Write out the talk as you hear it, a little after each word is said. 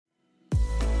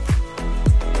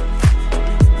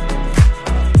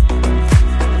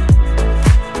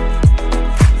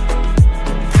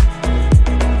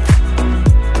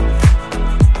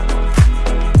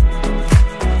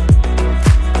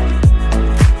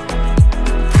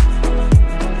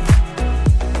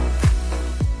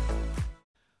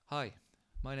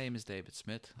name is David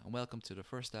Smith, and welcome to the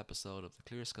first episode of the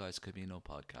Clear Skies Camino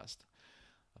podcast,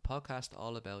 a podcast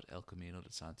all about El Camino de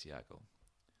Santiago.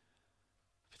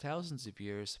 For thousands of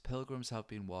years, pilgrims have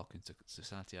been walking to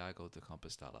Santiago de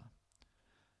Compostela,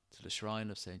 to the shrine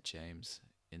of St. James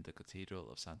in the Cathedral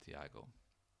of Santiago.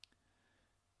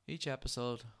 Each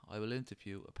episode, I will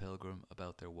interview a pilgrim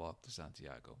about their walk to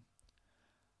Santiago,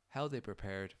 how they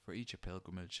prepared for each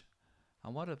pilgrimage,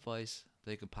 and what advice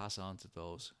they can pass on to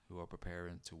those who are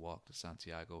preparing to walk to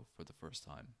Santiago for the first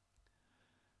time.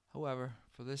 However,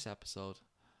 for this episode,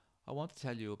 I want to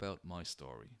tell you about my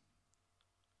story.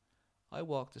 I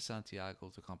walked to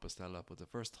Santiago de Compostela for the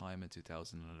first time in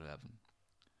 2011.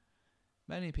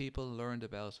 Many people learned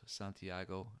about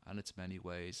Santiago and its many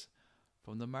ways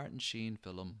from the Martin Sheen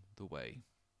film The Way.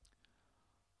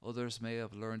 Others may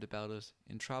have learned about it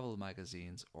in travel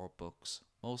magazines or books,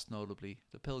 most notably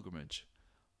The Pilgrimage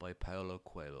by Paulo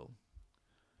Coelho.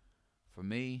 For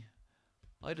me,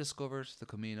 I discovered the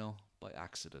Camino by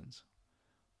accident,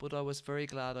 but I was very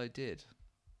glad I did.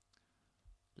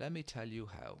 Let me tell you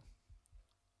how.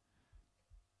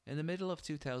 In the middle of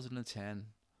 2010,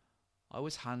 I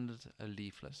was handed a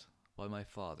leaflet by my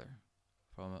father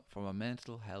from a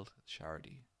mental health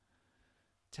charity,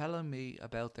 telling me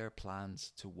about their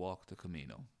plans to walk the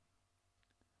Camino.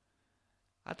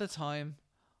 At the time,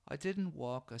 I didn't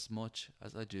walk as much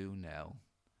as I do now,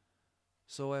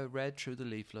 so I read through the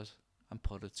leaflet and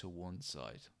put it to one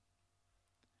side.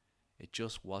 It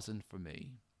just wasn't for me.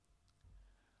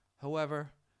 However,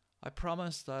 I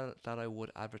promised that I would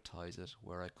advertise it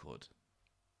where I could.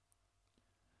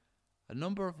 A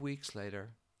number of weeks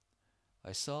later,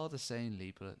 I saw the same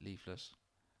leaflet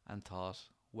and thought,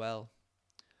 well,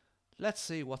 let's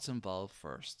see what's involved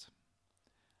first,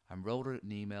 and wrote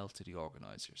an email to the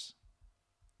organisers.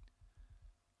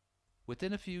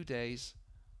 Within a few days,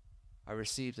 I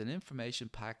received an information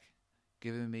pack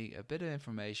giving me a bit of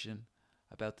information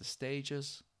about the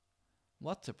stages,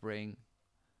 what to bring,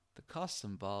 the costs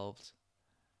involved,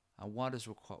 and what is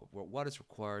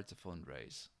required to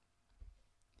fundraise.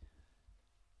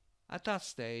 At that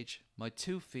stage, my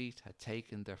 2 feet had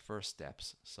taken their first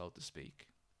steps, so to speak.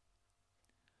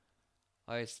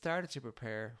 I had started to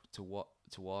prepare to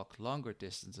walk longer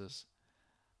distances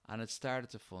and had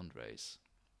started to fundraise.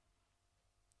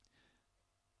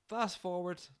 Fast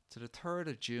forward to the 3rd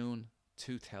of June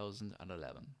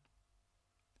 2011.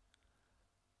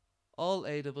 All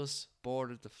 8 of us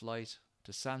boarded the flight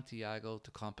to Santiago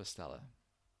de Compostela.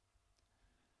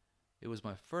 It was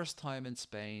my first time in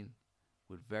Spain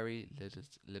with very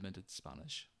limited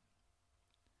Spanish.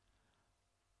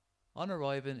 On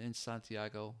arriving in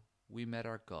Santiago, we met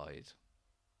our guide,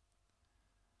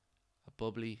 a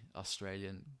bubbly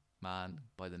Australian man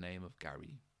by the name of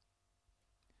Gary.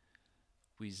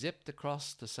 We zipped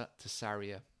across to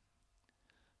Sarria,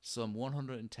 some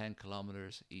 110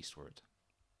 kilometres eastward.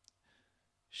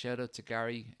 Shout out to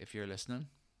Gary if you're listening.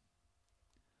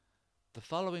 The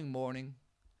following morning,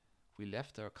 we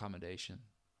left our accommodation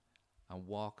and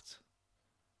walked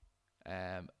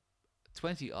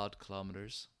 20 odd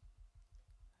kilometres.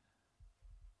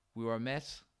 We were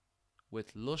met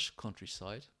with lush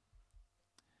countryside.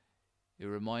 It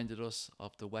reminded us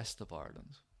of the west of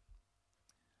Ireland.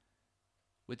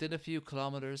 Within a few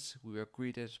kilometres, we were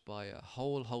greeted by a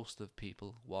whole host of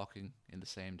people walking in the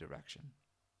same direction.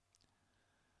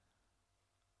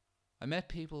 I met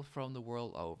people from the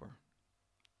world over,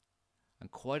 and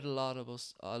quite a lot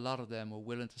of them were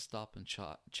willing to stop and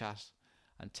chat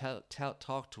and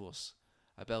talk to us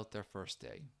about their first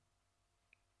day.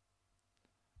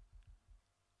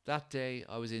 That day,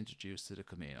 I was introduced to the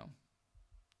Camino,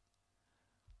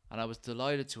 and I was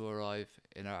delighted to arrive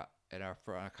in our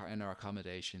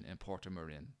accommodation in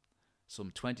Portamarin, some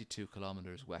 22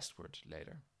 kilometres westward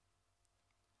later.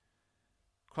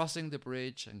 Crossing the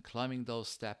bridge and climbing those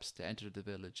steps to enter the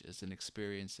village is an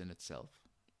experience in itself.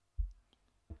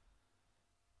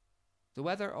 The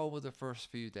weather over the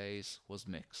first few days was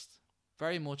mixed,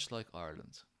 very much like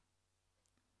Ireland.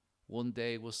 One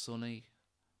day was sunny,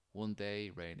 one day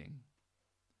raining.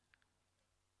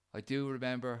 I do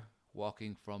remember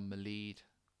walking from Melide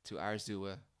to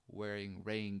Arzua wearing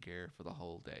rain gear for the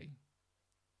whole day.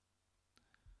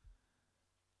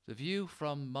 The view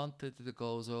from Monte de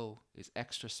Gozo is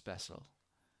extra special,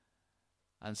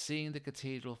 and seeing the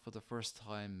cathedral for the first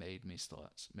time made me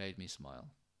smile.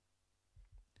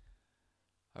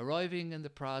 Arriving in the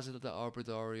Plaza de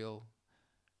Obradoiro,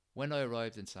 when I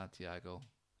arrived in Santiago,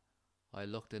 I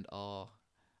looked in awe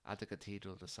at the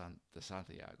Cathedral de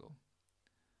Santiago.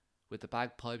 With the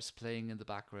bagpipes playing in the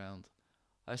background,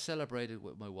 I celebrated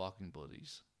with my walking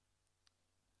buddies.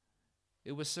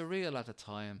 It was surreal at the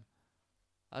time,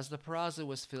 as the Peraza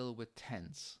was filled with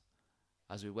tents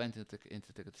as we went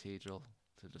into the cathedral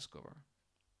to discover.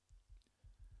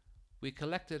 We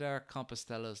collected our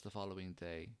Compostelas the following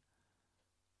day,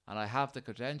 and I have the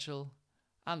credential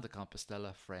and the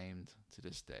Compostela framed to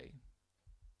this day.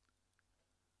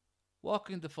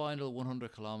 Walking the final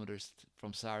 100 kilometers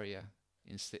from Sarria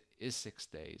is 6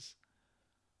 days,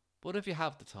 but if you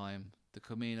have the time, the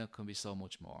Camino can be so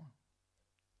much more.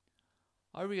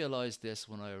 I realised this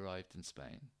when I arrived in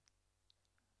Spain.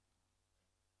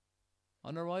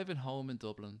 On arriving home in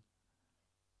Dublin,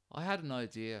 I had an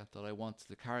idea that I wanted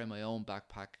to carry my own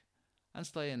backpack and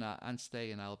stay in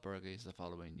albergues the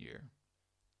following year.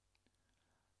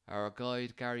 Our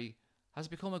guide Gary has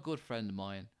become a good friend of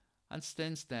mine, and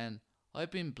since then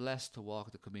I've been blessed to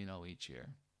walk the Camino each year.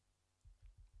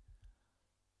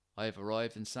 I have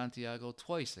arrived in Santiago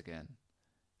twice again.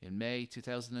 In May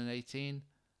 2018,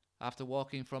 after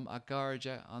walking from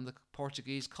Agarja on the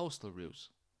Portuguese coastal route.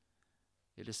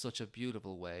 It is such a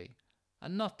beautiful way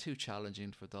and not too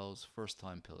challenging for those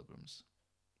first-time pilgrims.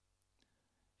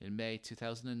 In May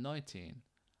 2019,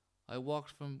 I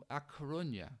walked from A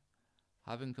Coruña,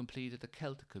 having completed the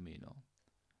Celtic Camino.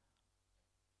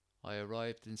 I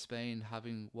arrived in Spain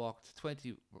having walked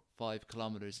 25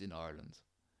 kilometres in Ireland.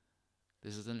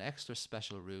 This is an extra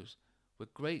special route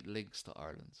with great links to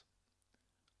Ireland.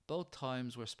 Both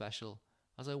times were special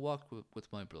as I walked with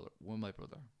my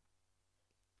brother.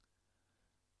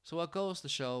 So it goes to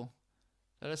show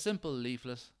that a simple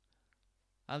leaflet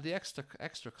and the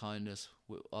extra kindness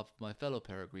of my fellow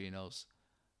peregrinos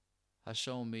has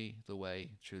shown me the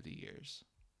way through the years.